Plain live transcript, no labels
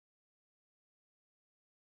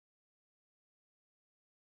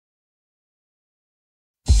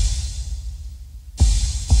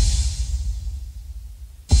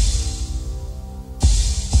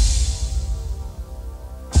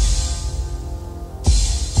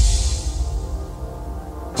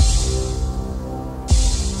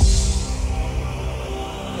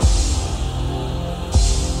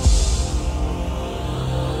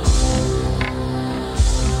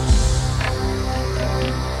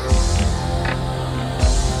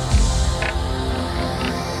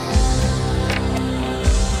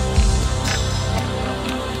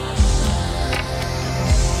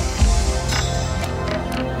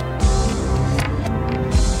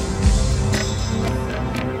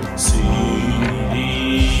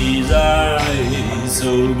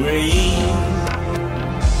so green.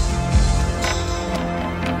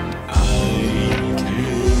 I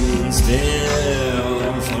can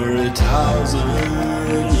stare for 1,000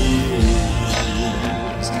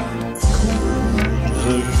 years,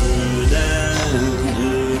 colder than the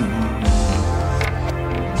moon.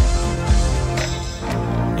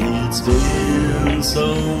 It's been so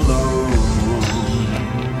long.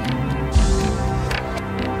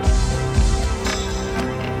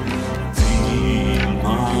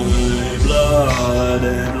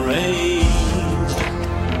 And rage,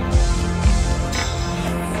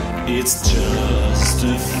 it's just a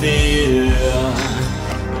fear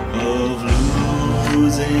of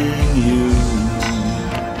losing you.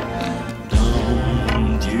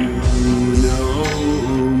 Don't you know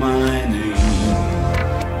my name?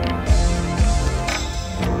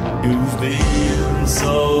 You've been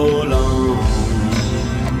so long,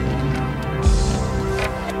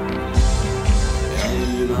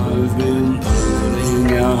 and I've been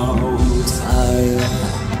out fire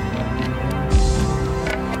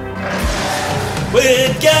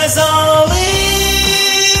with gasoline.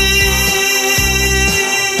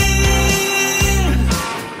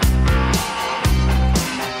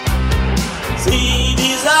 See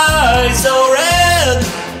these eyes so red,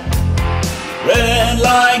 red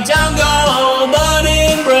like jungle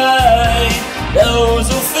burning bright. Those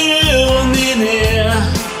who feel me near,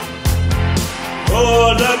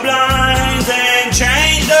 hold the blinds and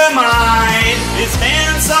change their mind. It's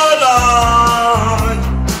been so long.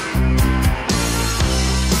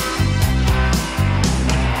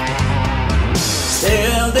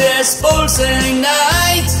 Still this pulsing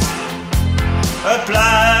night, a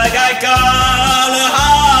plague I call a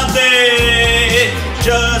heartbeat.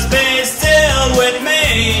 Just be still with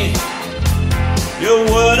me. You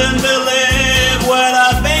wouldn't believe what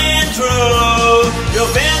I've been through.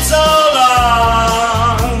 You've been so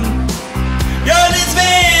long. Girl, it's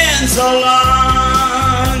been so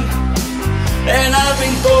long, and I've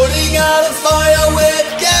been putting out a fire with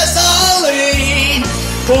gasoline,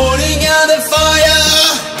 putting out a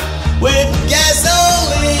fire with gasoline.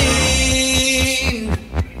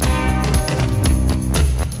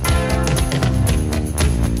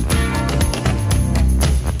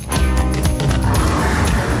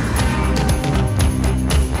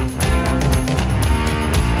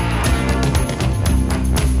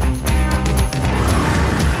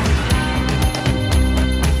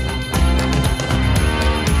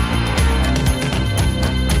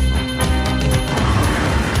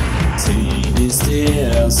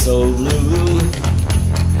 So blue,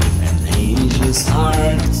 and ageless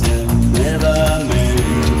hearts have never met.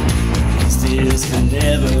 These tears can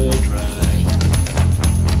never dry,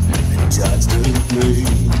 and judgment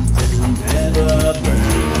can never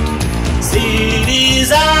burn. See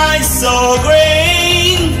these eyes so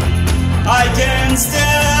green, I can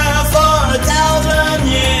stare for 1,000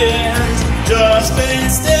 years. Just be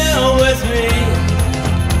still with me.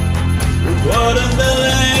 You wouldn't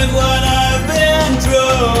believe what I've been through.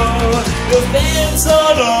 You've been so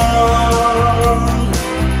long.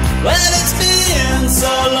 Well, it's been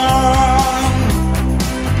so long.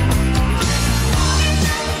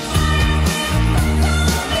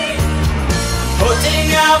 Putting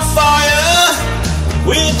out fire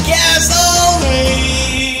with gasoline.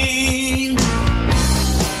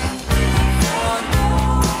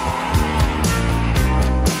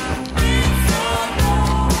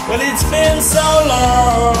 Well, it's been so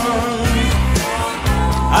long.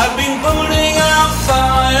 I've been putting out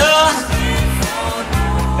fire,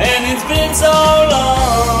 and it's been so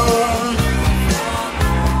long.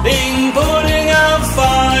 Been putting out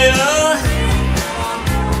fire,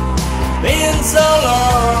 been so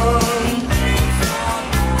long.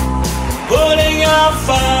 Putting out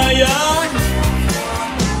fire,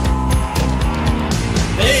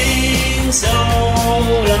 been so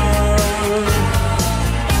long.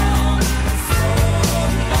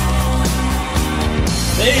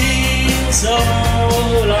 Been so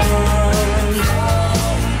long.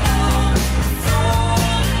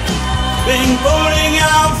 Been putting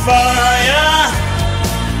out fire.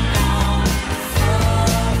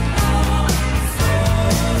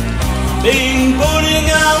 Been putting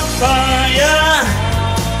out fire.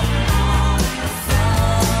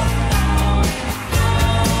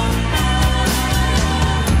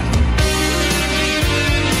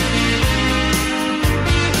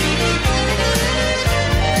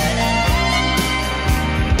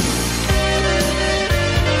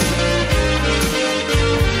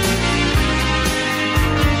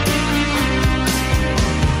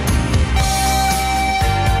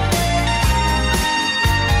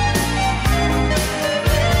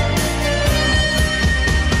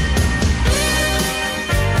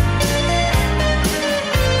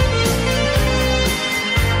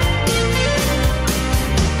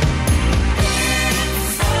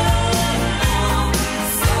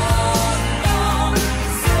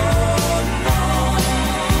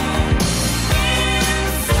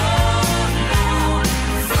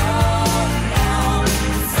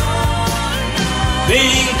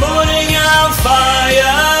 Been putting out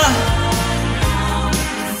fire.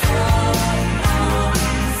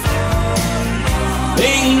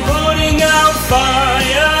 Been putting out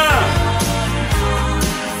fire.